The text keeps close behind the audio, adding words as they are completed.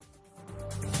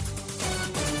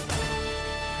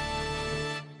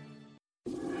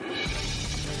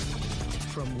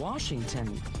Washington,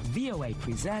 VOA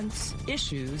presents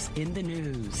Issues in the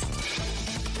News.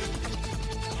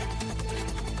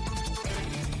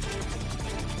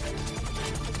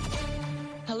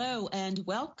 Hello and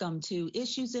welcome to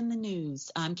Issues in the News.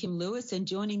 I'm Kim Lewis, and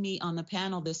joining me on the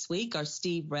panel this week are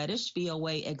Steve Redisch,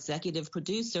 VOA Executive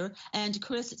Producer, and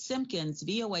Chris Simkins,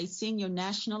 VOA Senior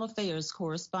National Affairs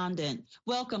Correspondent.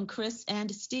 Welcome, Chris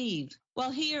and Steve.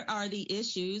 Well, here are the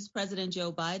issues. President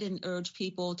Joe Biden urged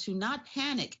people to not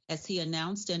panic as he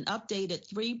announced an updated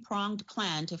three-pronged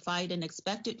plan to fight an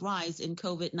expected rise in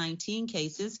COVID-19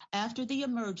 cases after the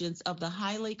emergence of the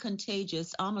highly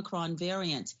contagious Omicron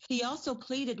variant. He also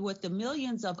pleaded with the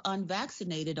millions of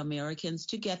unvaccinated Americans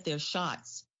to get their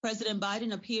shots. President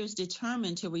Biden appears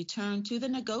determined to return to the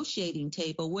negotiating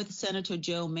table with Senator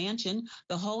Joe Manchin,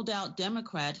 the holdout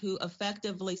Democrat who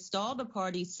effectively stalled the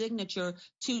party's signature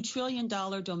 $2 trillion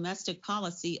domestic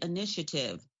policy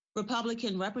initiative.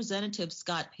 Republican Representative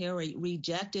Scott Perry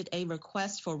rejected a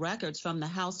request for records from the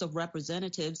House of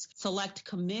Representatives Select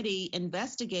Committee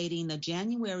investigating the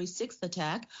January 6th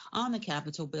attack on the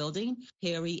Capitol building.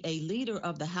 Perry, a leader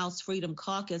of the House Freedom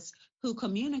Caucus, who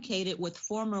communicated with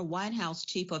former White House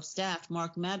Chief of Staff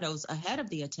Mark Meadows ahead of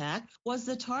the attack, was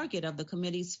the target of the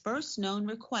committee's first known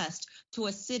request to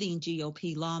a sitting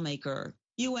GOP lawmaker.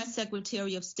 U.S.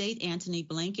 Secretary of State Antony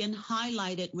Blinken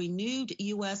highlighted renewed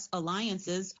U.S.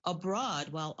 alliances abroad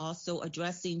while also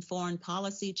addressing foreign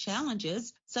policy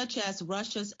challenges such as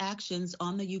Russia's actions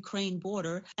on the Ukraine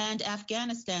border and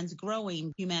Afghanistan's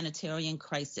growing humanitarian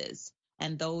crisis.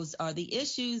 And those are the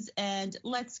issues, and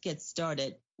let's get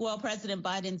started. Well, President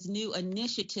Biden's new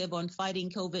initiative on fighting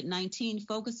COVID-19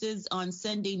 focuses on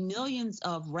sending millions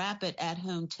of rapid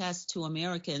at-home tests to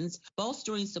Americans,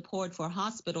 bolstering support for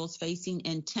hospitals facing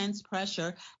intense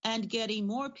pressure, and getting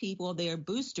more people their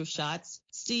booster shots.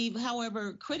 Steve,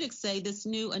 however, critics say this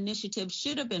new initiative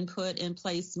should have been put in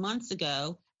place months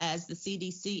ago as the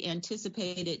CDC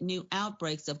anticipated new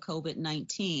outbreaks of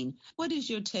COVID-19. What is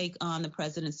your take on the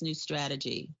president's new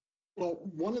strategy? Well,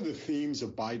 one of the themes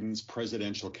of Biden's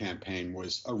presidential campaign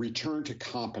was a return to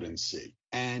competency.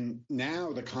 And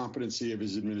now the competency of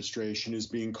his administration is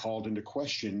being called into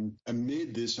question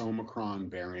amid this Omicron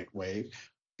variant wave,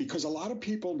 because a lot of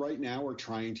people right now are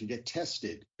trying to get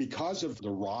tested because of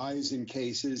the rise in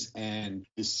cases and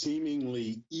the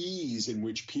seemingly ease in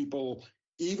which people,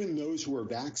 even those who are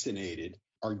vaccinated,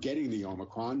 are getting the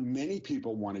Omicron. Many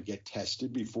people want to get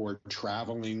tested before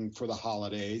traveling for the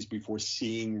holidays, before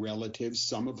seeing relatives,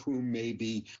 some of whom may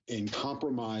be in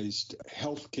compromised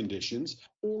health conditions,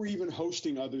 or even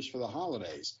hosting others for the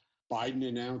holidays. Biden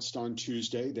announced on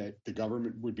Tuesday that the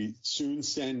government would soon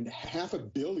send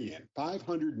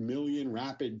 500 million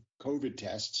rapid COVID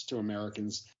tests to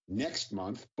Americans next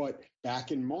month. But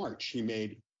back in March, he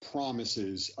made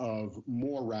promises of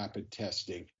more rapid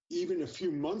testing. Even a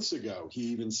few months ago, he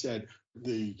even said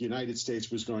the United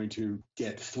States was going to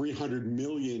get 300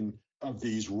 million of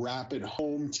these rapid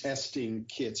home testing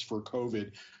kits for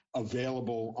COVID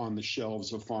available on the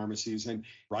shelves of pharmacies. And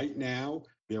right now,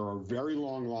 there are very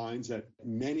long lines at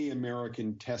many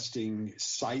American testing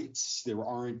sites. There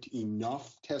aren't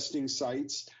enough testing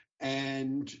sites.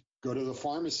 And go to the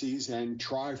pharmacies and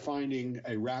try finding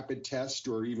a rapid test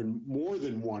or even more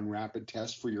than one rapid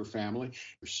test for your family.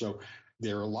 So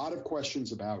there are a lot of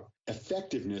questions about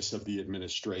effectiveness of the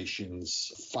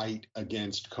administration's fight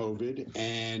against COVID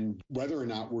and whether or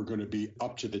not we're going to be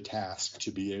up to the task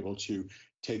to be able to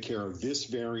take care of this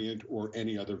variant or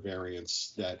any other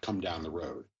variants that come down the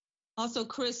road. Also,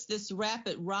 Chris, this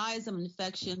rapid rise of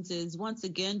infections is once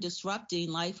again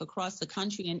disrupting life across the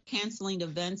country and canceling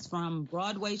events from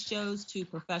Broadway shows to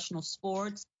professional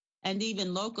sports. And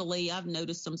even locally, I've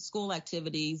noticed some school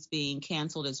activities being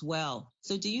canceled as well.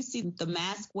 So do you see the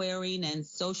mask wearing and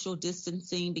social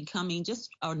distancing becoming just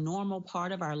a normal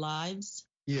part of our lives?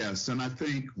 Yes, and I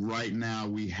think right now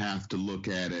we have to look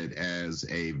at it as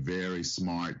a very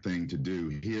smart thing to do.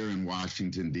 Here in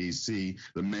Washington, D.C.,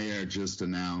 the mayor just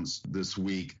announced this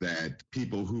week that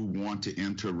people who want to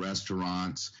enter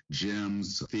restaurants,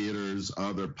 gyms, theaters,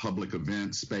 other public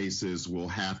event spaces will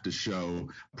have to show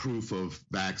proof of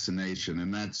vaccination.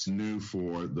 And that's new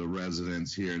for the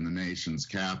residents here in the nation's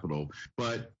capital.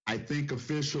 But I think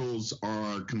officials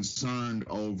are concerned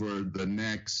over the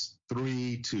next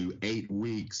 3 to 8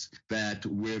 weeks that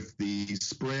with the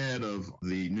spread of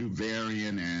the new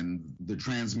variant and the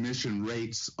transmission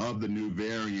rates of the new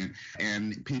variant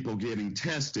and people getting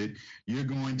tested, you're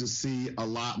going to see a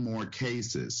lot more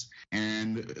cases.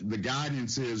 And the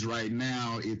guidance is right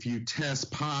now, if you test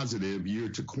positive, you're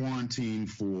to quarantine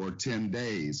for 10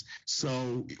 days.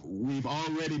 So we've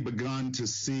already begun to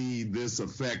see this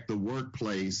affect the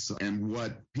workplace, and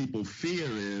what people fear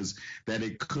is that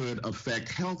it could affect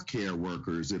healthcare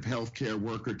workers. If healthcare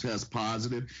worker tests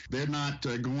positive, they're not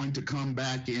going to come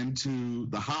back into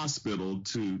the hospital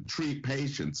to treat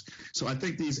patients. So I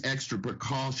think these extra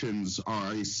precautions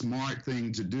are a smart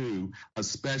thing to do,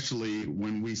 especially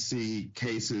when we see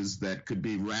cases that could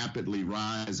be rapidly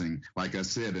rising, like I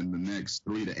said, in the next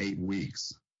 3 to 8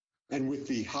 weeks. And with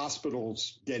the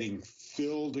hospitals getting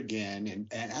filled again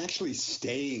and actually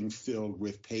staying filled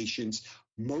with patients,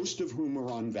 most of whom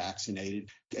are unvaccinated,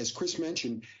 as Chris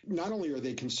mentioned, not only are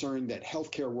they concerned that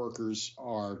healthcare workers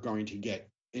are going to get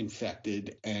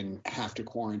infected and have to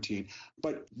quarantine,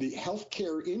 but the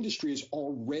healthcare industry is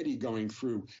already going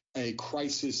through a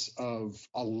crisis of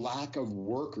a lack of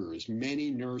workers. Many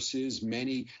nurses,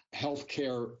 many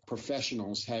healthcare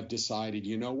professionals have decided,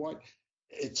 you know what?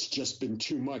 It's just been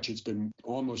too much. It's been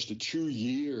almost a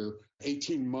 2-year,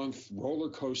 18-month roller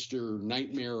coaster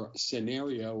nightmare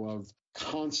scenario of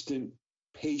constant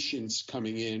patients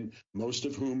coming in, most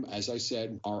of whom, as I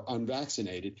said, are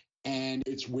unvaccinated. And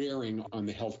it's wearing on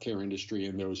the healthcare industry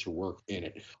and those who work in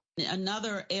it.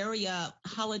 Another area,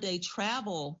 holiday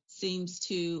travel seems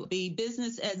to be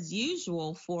business as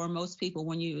usual for most people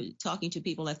when you're talking to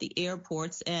people at the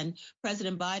airports. And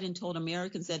President Biden told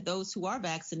Americans that those who are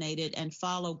vaccinated and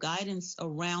follow guidance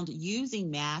around using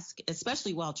masks,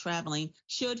 especially while traveling,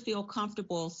 should feel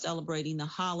comfortable celebrating the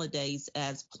holidays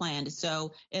as planned.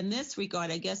 So in this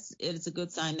regard, I guess it is a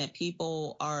good sign that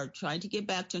people are trying to get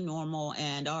back to normal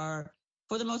and are,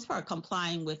 for the most part,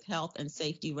 complying with health and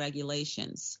safety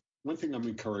regulations. One thing I'm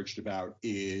encouraged about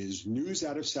is news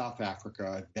out of South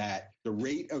Africa that the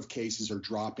rate of cases are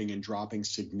dropping and dropping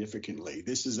significantly.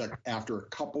 This is after a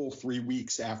couple, 3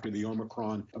 weeks after the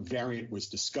Omicron variant was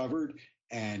discovered,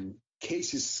 and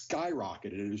cases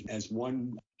skyrocketed. As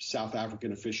one South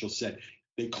African official said,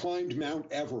 they climbed Mount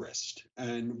Everest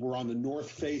and were on the north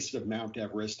face of Mount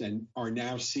Everest and are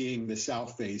now seeing the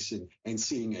south face and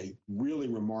seeing a really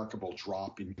remarkable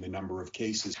drop in the number of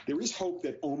cases. There is hope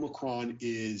that Omicron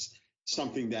is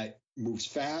something that moves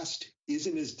fast,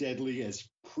 isn't as deadly as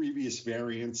previous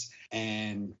variants,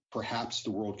 and perhaps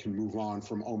the world can move on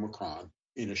from Omicron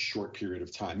in a short period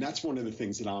of time. That's one of the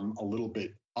things that I'm a little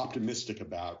bit optimistic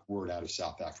about, word out of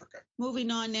South Africa.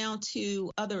 Moving on now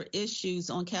to other issues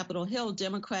on Capitol Hill,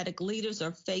 Democratic leaders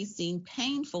are facing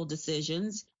painful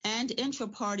decisions and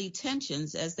intra-party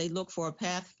tensions as they look for a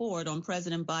path forward on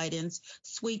President Biden's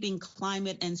sweeping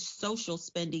climate and social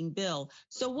spending bill.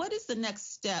 So what is the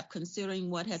next step considering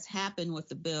what has happened with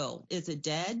the bill? Is it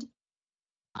dead?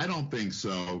 I don't think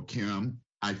so, Kim.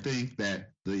 I think that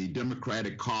the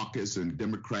Democratic caucus and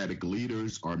Democratic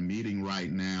leaders are meeting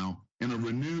right now in a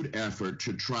renewed effort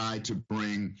to try to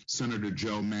bring Senator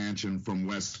Joe Manchin from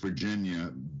West Virginia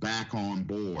back on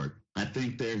board. I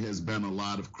think there has been a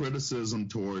lot of criticism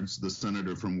towards the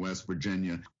senator from West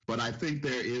Virginia, but I think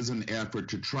there is an effort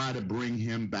to try to bring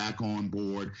him back on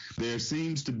board. There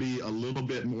seems to be a little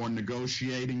bit more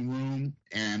negotiating room,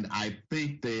 and I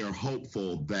think they are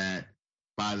hopeful that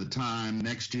by the time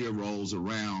next year rolls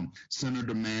around,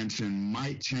 Senator Manchin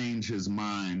might change his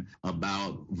mind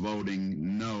about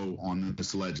voting no on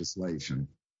this legislation.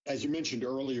 As you mentioned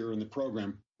earlier in the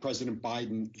program, President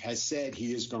Biden has said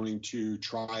he is going to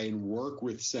try and work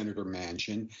with Senator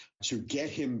Manchin to get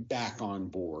him back on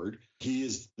board. He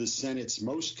is the Senate's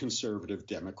most conservative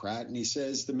Democrat, and he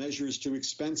says the measure is too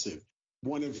expensive.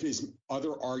 One of his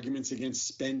other arguments against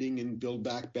spending and Build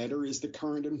Back Better is the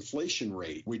current inflation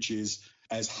rate, which is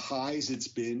as high as it's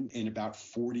been in about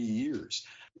 40 years.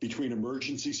 Between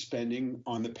emergency spending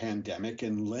on the pandemic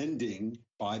and lending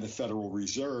by the Federal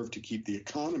Reserve to keep the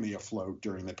economy afloat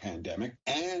during the pandemic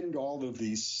and all of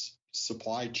these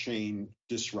supply chain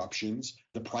disruptions,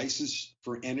 the prices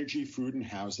for energy, food, and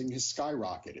housing has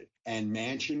skyrocketed. And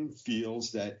Manchin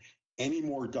feels that any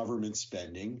more government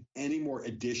spending, any more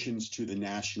additions to the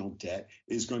national debt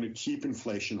is going to keep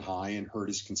inflation high and hurt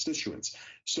his constituents.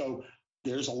 So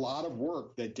there's a lot of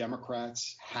work that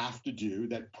Democrats have to do,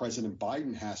 that President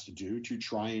Biden has to do to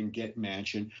try and get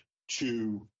Manchin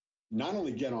to not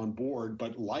only get on board,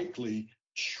 but likely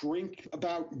shrink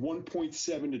about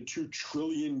 $1.7 to $2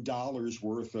 trillion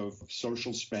worth of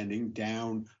social spending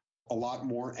down a lot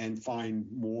more and find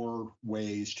more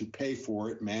ways to pay for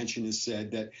it. Manchin has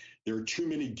said that there are too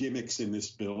many gimmicks in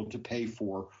this bill to pay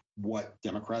for what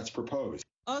Democrats propose.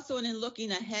 Also, and in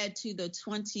looking ahead to the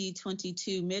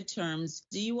 2022 midterms,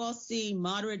 do you all see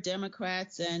moderate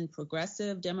Democrats and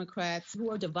progressive Democrats who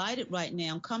are divided right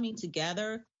now coming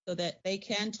together so that they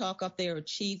can talk up their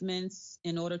achievements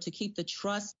in order to keep the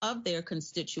trust of their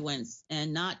constituents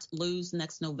and not lose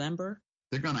next November?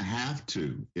 They're going to have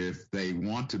to if they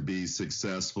want to be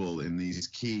successful in these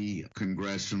key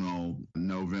congressional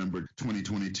November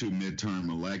 2022 midterm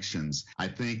elections. I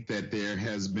think that there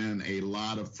has been a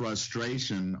lot of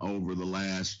frustration over the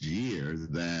last year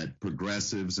that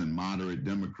progressives and moderate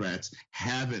Democrats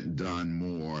haven't done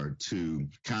more to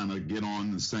kind of get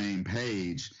on the same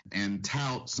page and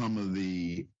tout some of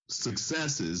the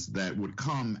successes that would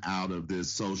come out of this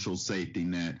social safety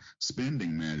net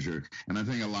spending measure. And I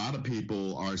think a lot of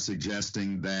people are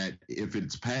suggesting that if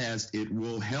it's passed, it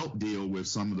will help deal with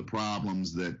some of the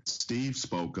problems that Steve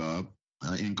spoke of,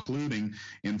 including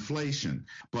inflation.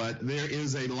 But there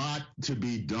is a lot to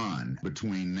be done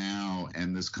between now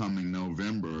and this coming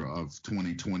November of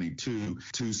 2022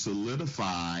 to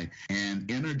solidify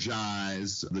and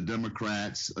energize the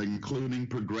Democrats, including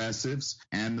progressives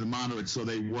and the moderates, so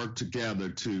they work together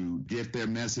to get their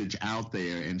message out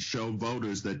there and show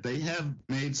voters that they have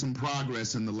made some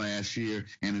progress in the last year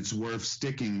and it's worth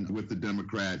sticking with the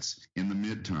Democrats in the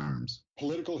midterms.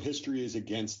 Political history is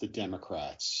against the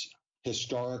Democrats.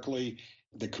 Historically,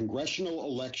 the congressional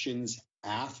elections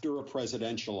after a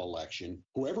presidential election,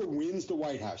 whoever wins the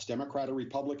White House, Democrat or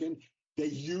Republican, they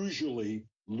usually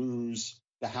lose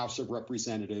the House of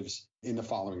Representatives in the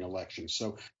following election.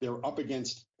 So they're up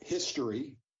against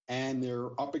history and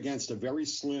they're up against a very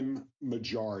slim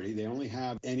majority. They only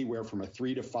have anywhere from a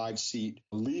 3 to 5 seat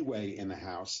leeway in the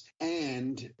House.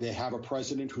 And they have a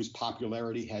president whose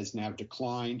popularity has now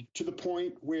declined to the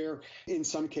point where in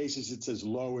some cases it's as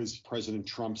low as President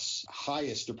Trump's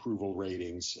highest approval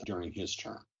ratings during his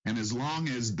term. And as long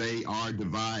as they are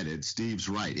divided, Steve's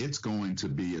right, it's going to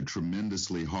be a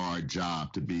tremendously hard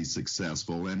job to be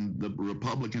successful. And the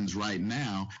Republicans right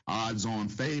now, odds on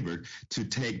favored to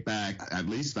take back at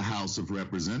least the House of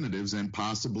Representatives and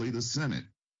possibly the Senate.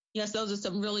 Yes, those are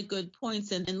some really good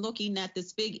points. And looking at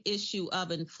this big issue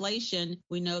of inflation,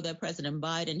 we know that President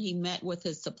Biden, he met with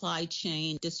his supply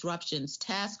chain disruptions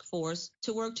task force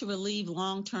to work to relieve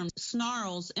long-term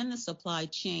snarls in the supply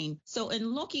chain. So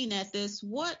in looking at this,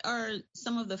 what are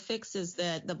some of the fixes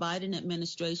that the Biden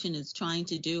administration is trying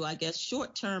to do, I guess,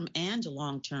 short-term and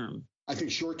long-term? I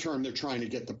think short term, they're trying to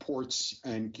get the ports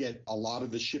and get a lot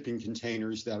of the shipping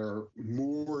containers that are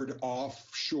moored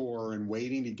offshore and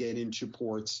waiting to get into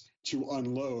ports to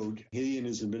unload. He and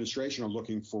his administration are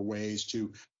looking for ways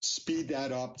to speed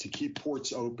that up, to keep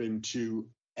ports open, to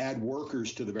add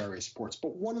workers to the various ports.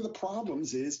 But one of the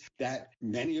problems is that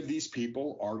many of these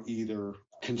people are either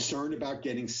concerned about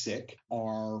getting sick,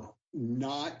 are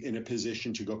not in a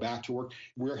position to go back to work.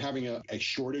 We're having a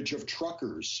shortage of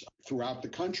truckers throughout the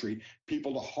country,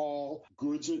 people to haul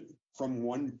goods from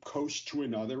one coast to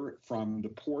another, from the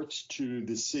ports to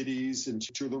the cities and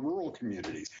to the rural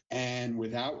communities. And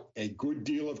without a good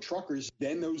deal of truckers,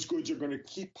 then those goods are going to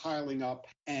keep piling up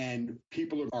and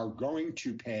people are going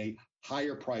to pay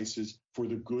higher prices for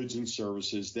the goods and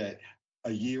services that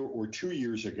a year or 2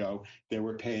 years ago, they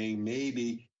were paying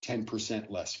maybe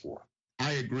 10% less for.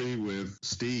 I agree with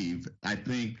Steve. I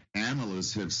think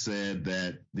analysts have said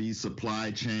that these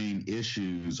supply chain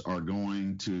issues are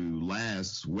going to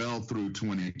last well through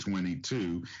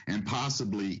 2022 and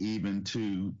possibly even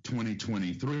to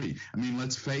 2023. I mean,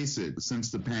 let's face it,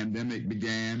 since the pandemic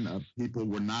began, people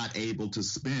were not able to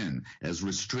spend. As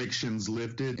restrictions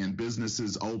lifted and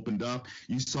businesses opened up,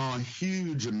 you saw a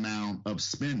huge amount of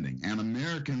spending, and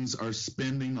Americans are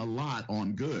spending a lot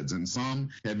on goods. And some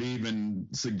have even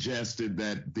suggested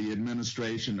that the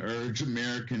administration urged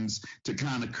Americans to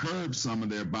kind of curb some of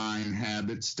their buying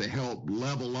habits to help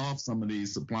level off some of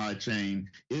these supply chain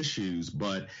issues.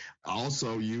 But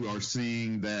also you are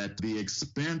seeing that the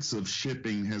expense of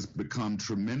shipping has become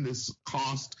tremendous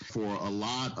cost for a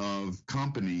lot of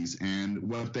companies. And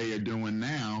what they are doing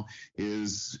now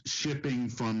is shipping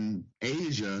from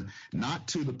Asia, not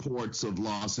to the ports of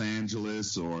Los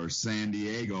Angeles or San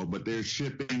Diego, but they're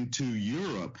shipping to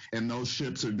Europe. And those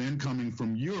ships are then coming coming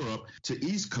from Europe to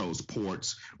East Coast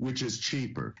ports, which is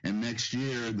cheaper. And next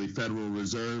year, the Federal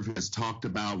Reserve has talked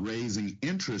about raising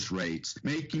interest rates,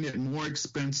 making it more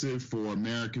expensive for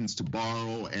Americans to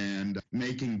borrow and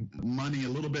making money a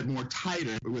little bit more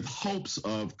tighter with hopes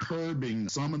of curbing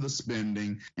some of the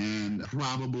spending and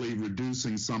probably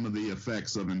reducing some of the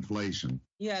effects of inflation.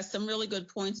 Yeah, some really good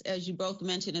points, as you both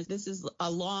mentioned, is this is a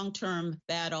long-term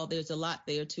battle. There's a lot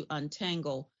there to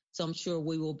untangle. So I'm sure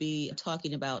we will be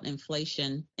talking about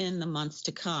inflation in the months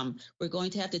to come. We're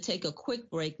going to have to take a quick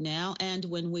break now. And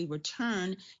when we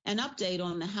return, an update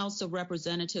on the House of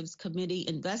Representatives committee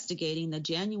investigating the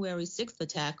January 6th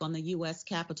attack on the U.S.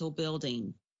 Capitol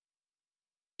building.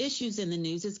 Issues in the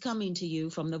News is coming to you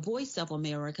from the Voice of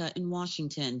America in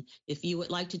Washington. If you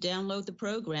would like to download the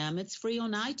program, it's free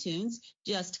on iTunes.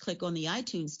 Just click on the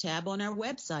iTunes tab on our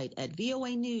website at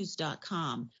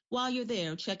voanews.com. While you're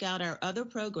there, check out our other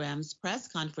programs, Press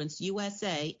Conference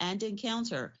USA and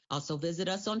Encounter. Also visit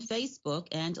us on Facebook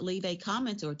and leave a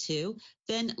comment or two.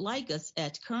 Then like us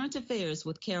at Current Affairs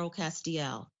with Carol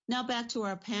Castiel. Now back to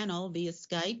our panel via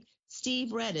Skype. Steve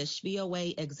Redisch,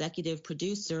 VOA Executive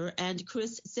Producer, and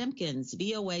Chris Simkins,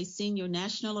 VOA Senior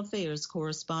National Affairs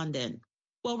Correspondent.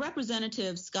 Well,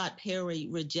 Representative Scott Perry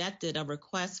rejected a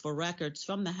request for records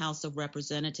from the House of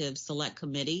Representatives Select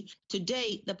Committee. To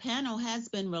date, the panel has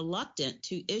been reluctant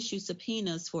to issue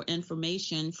subpoenas for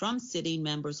information from sitting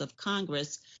members of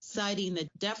Congress, citing the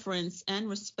deference and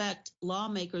respect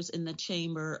lawmakers in the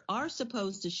chamber are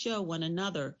supposed to show one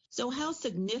another. So how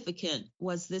significant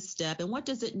was this step, and what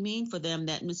does it mean for them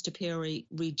that Mr. Perry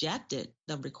rejected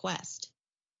the request?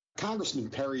 Congressman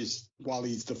Perry, while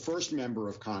he's the first member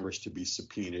of Congress to be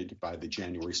subpoenaed by the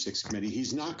January 6th committee,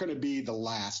 he's not going to be the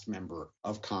last member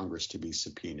of Congress to be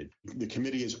subpoenaed. The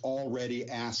committee is already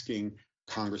asking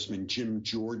Congressman Jim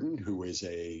Jordan, who is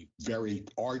a very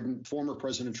ardent former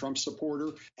President Trump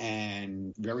supporter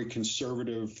and very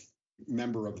conservative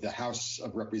member of the House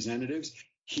of Representatives.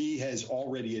 He has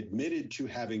already admitted to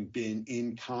having been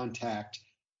in contact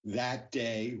that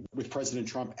day with President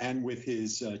Trump and with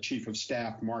his chief of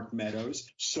staff, Mark Meadows.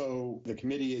 So the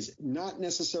committee is not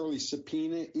necessarily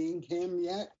subpoenaing him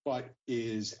yet, but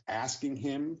is asking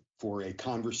him for a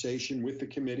conversation with the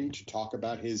committee to talk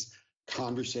about his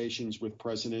conversations with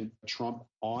President Trump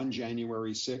on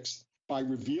January 6th. By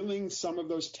revealing some of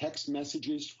those text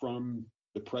messages from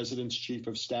the president's chief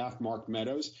of staff, Mark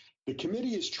Meadows, the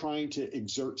committee is trying to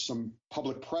exert some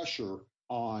public pressure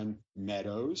on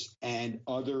Meadows and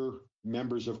other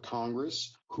members of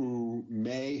Congress who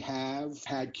may have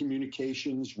had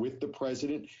communications with the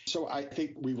president. So I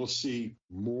think we will see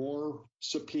more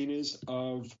subpoenas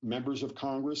of members of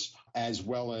Congress, as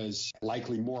well as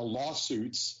likely more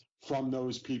lawsuits from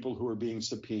those people who are being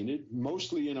subpoenaed,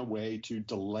 mostly in a way to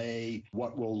delay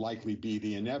what will likely be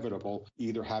the inevitable,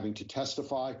 either having to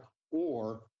testify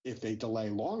or, if they delay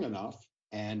long enough,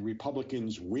 and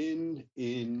Republicans win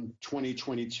in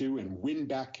 2022 and win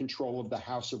back control of the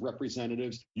House of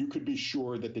Representatives, you could be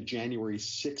sure that the January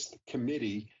 6th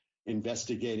committee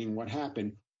investigating what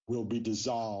happened will be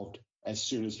dissolved as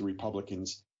soon as the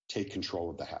Republicans take control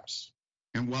of the House.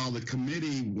 And while the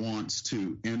committee wants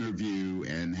to interview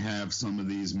and have some of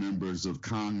these members of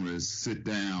Congress sit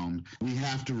down, we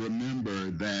have to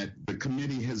remember that the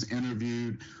committee has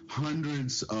interviewed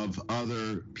hundreds of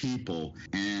other people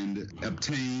and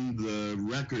obtained the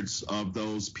records of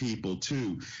those people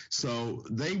too. So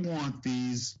they want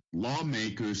these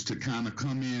lawmakers to kind of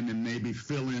come in and maybe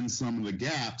fill in some of the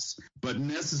gaps, but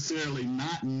necessarily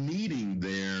not needing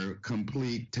their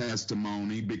complete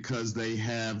testimony because they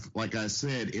have, like I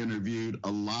said, interviewed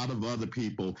a lot of other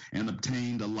people and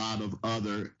obtained a lot of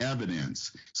other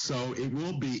evidence. So it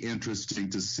will be interesting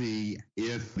to see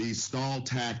if these stall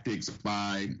tactics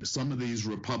by some of these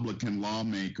Republican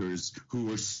lawmakers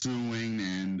who are suing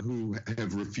and who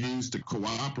have refused to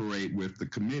cooperate with the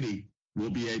committee will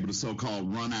be able to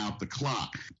so-called run out the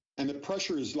clock. And the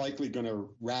pressure is likely going to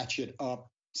ratchet up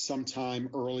sometime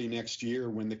early next year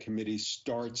when the committee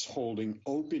starts holding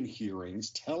open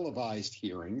hearings, televised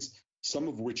hearings, some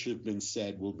of which have been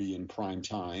said will be in prime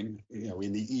time,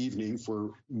 in the evening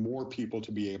for more people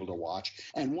to be able to watch.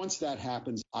 And once that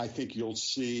happens, I think you'll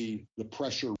see the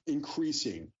pressure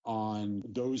increasing on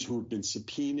those who have been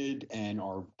subpoenaed and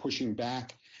are pushing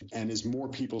back. And as more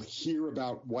people hear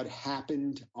about what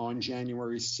happened on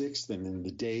January 6th and in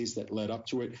the days that led up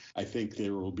to it, I think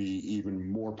there will be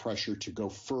even more pressure to go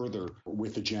further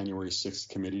with the January 6th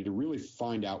committee to really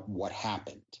find out what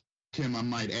happened. Kim, I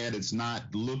might add, it's not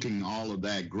looking all of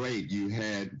that great. You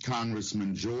had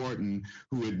Congressman Jordan,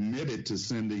 who admitted to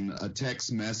sending a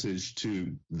text message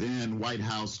to then White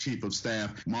House Chief of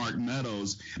Staff Mark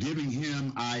Meadows, giving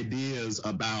him ideas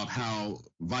about how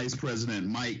Vice President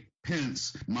Mike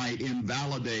Pence might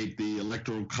invalidate the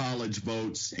Electoral College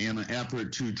votes in an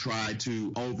effort to try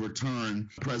to overturn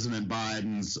President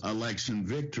Biden's election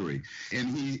victory.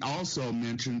 And he also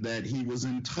mentioned that he was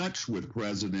in touch with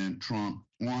President Trump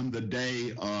on the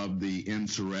day of the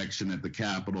insurrection at the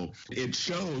Capitol. It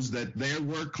shows that there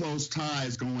were close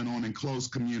ties going on and close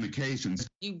communications.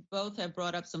 You both have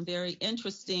brought up some very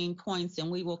interesting points, and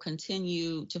we will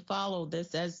continue to follow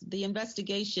this as the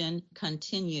investigation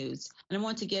continues. And I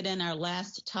want to get in our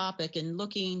last topic, and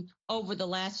looking over the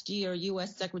last year,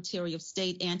 U.S. Secretary of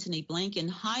State Antony Blinken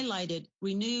highlighted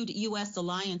renewed U.S.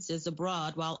 alliances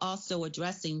abroad while also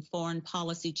addressing foreign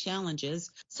policy challenges,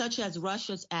 such as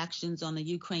Russia's actions on the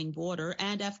Ukraine border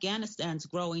and Afghanistan's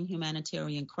growing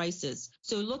humanitarian crisis.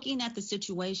 So looking at the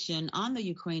situation on the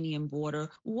Ukrainian border,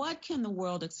 what can the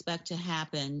world expect to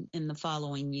happen in the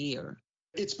following year?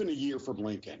 It's been a year for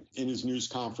Blinken. In his news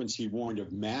conference, he warned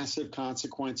of massive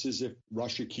consequences if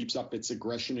Russia keeps up its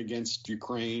aggression against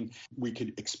Ukraine. We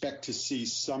could expect to see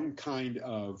some kind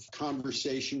of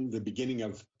conversation, the beginning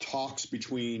of talks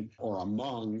between or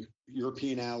among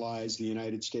European allies, the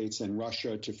United States and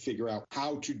Russia, to figure out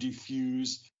how to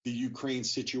defuse the Ukraine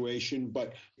situation.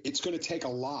 But it's going to take a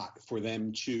lot for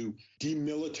them to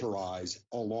demilitarize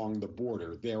along the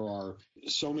border. There are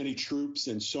so many troops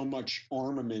and so much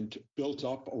armament built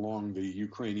up along the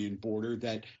Ukrainian border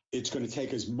that it's going to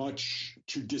take as much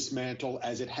to dismantle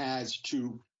as it has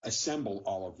to assemble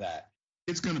all of that.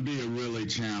 It's going to be a really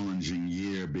challenging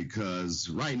year because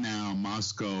right now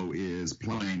Moscow is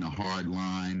playing a hard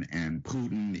line and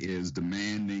Putin is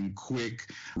demanding quick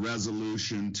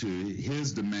resolution to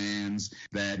his demands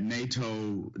that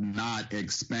NATO not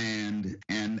expand.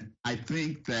 And I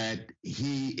think that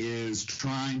he is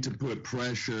trying to put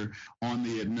pressure on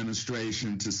the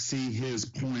administration to see his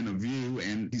point of view.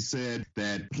 And he said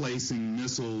that placing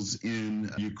missiles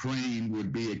in Ukraine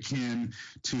would be akin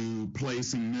to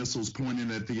placing missiles pointed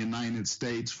at the United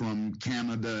States from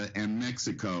Canada and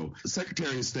Mexico.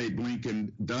 Secretary of State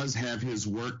Blinken does have his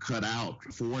work cut out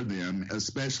for them,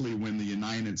 especially when the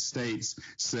United States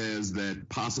says that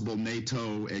possible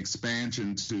NATO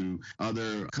expansion to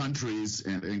other countries,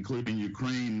 including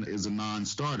Ukraine, is a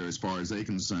non-starter as far as they're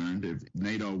concerned if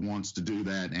NATO wants to do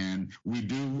that. And we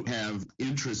do have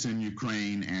interest in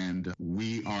Ukraine, and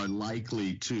we are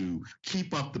likely to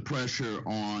keep up the pressure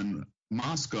on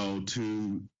Moscow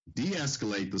to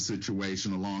de-escalate the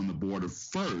situation along the border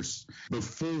first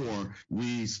before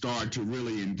we start to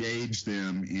really engage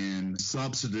them in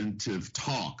substantive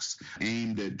talks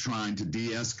aimed at trying to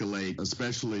de-escalate,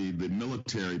 especially the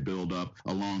military buildup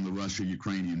along the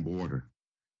Russia-Ukrainian border.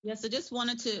 Yes, I just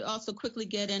wanted to also quickly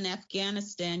get in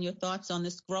Afghanistan, your thoughts on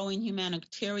this growing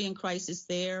humanitarian crisis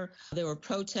there. There were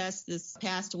protests this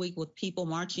past week with people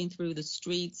marching through the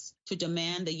streets to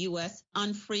demand the U.S.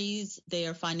 unfreeze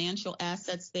their financial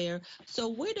assets there. So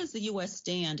where does the U.S.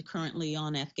 stand currently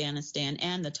on Afghanistan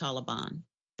and the Taliban?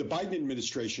 The Biden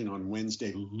administration on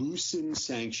Wednesday loosened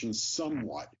sanctions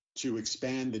somewhat to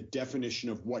expand the definition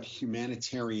of what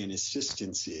humanitarian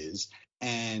assistance is.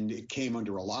 And it came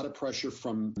under a lot of pressure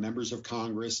from members of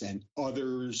Congress and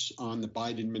others on the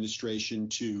Biden administration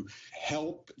to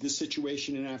help the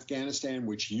situation in Afghanistan,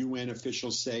 which UN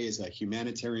officials say is a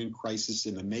humanitarian crisis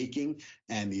in the making.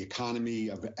 And the economy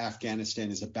of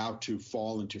Afghanistan is about to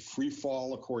fall into free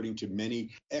fall, according to many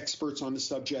experts on the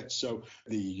subject. So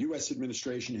the U.S.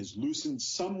 administration has loosened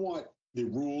somewhat the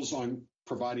rules on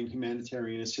providing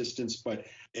humanitarian assistance, but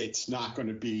it's not going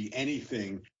to be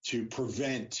anything to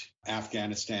prevent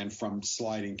Afghanistan from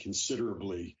sliding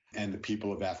considerably and the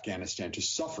people of Afghanistan to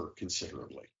suffer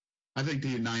considerably. I think the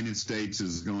United States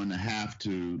is going to have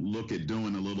to look at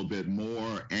doing a little bit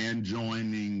more and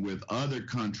joining with other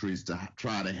countries to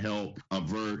try to help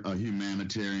avert a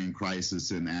humanitarian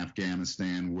crisis in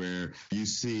Afghanistan, where you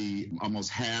see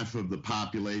almost half of the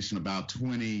population, about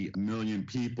 20 million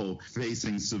people,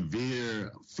 facing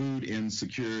severe food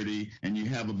insecurity, and you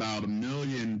have about 1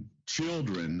 million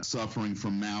children suffering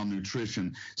from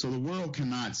malnutrition. So the world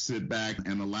cannot sit back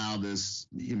and allow this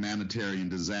humanitarian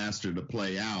disaster to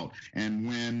play out. And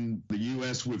when the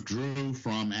U.S. withdrew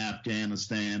from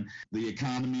Afghanistan, the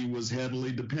economy was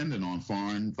heavily dependent on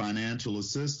foreign financial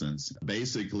assistance.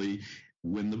 Basically,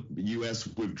 when the U.S.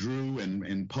 withdrew and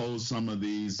imposed some of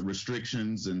these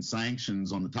restrictions and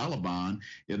sanctions on the Taliban,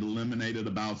 it eliminated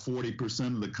about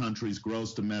 40% of the country's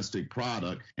gross domestic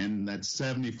product, and that's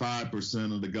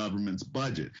 75% of the government's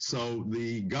budget. So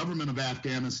the government of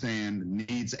Afghanistan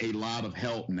needs a lot of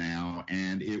help now,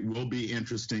 and it will be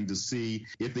interesting to see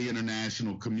if the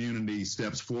international community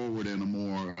steps forward in a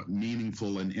more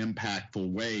meaningful and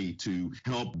impactful way to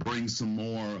help bring some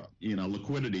more,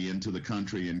 liquidity into the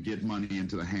country and get money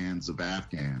into the hands of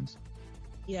Afghans.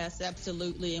 Yes,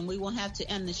 absolutely. And we will have to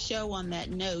end the show on that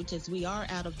note as we are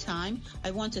out of time.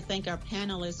 I want to thank our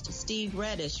panelists, Steve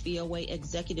Redisch, VOA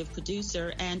Executive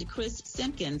Producer, and Chris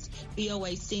Simkins,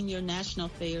 VOA Senior National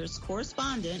Affairs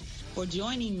Correspondent, for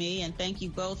joining me. And thank you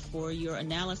both for your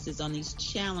analysis on these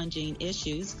challenging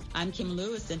issues. I'm Kim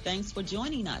Lewis, and thanks for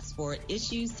joining us for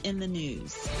Issues in the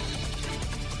News.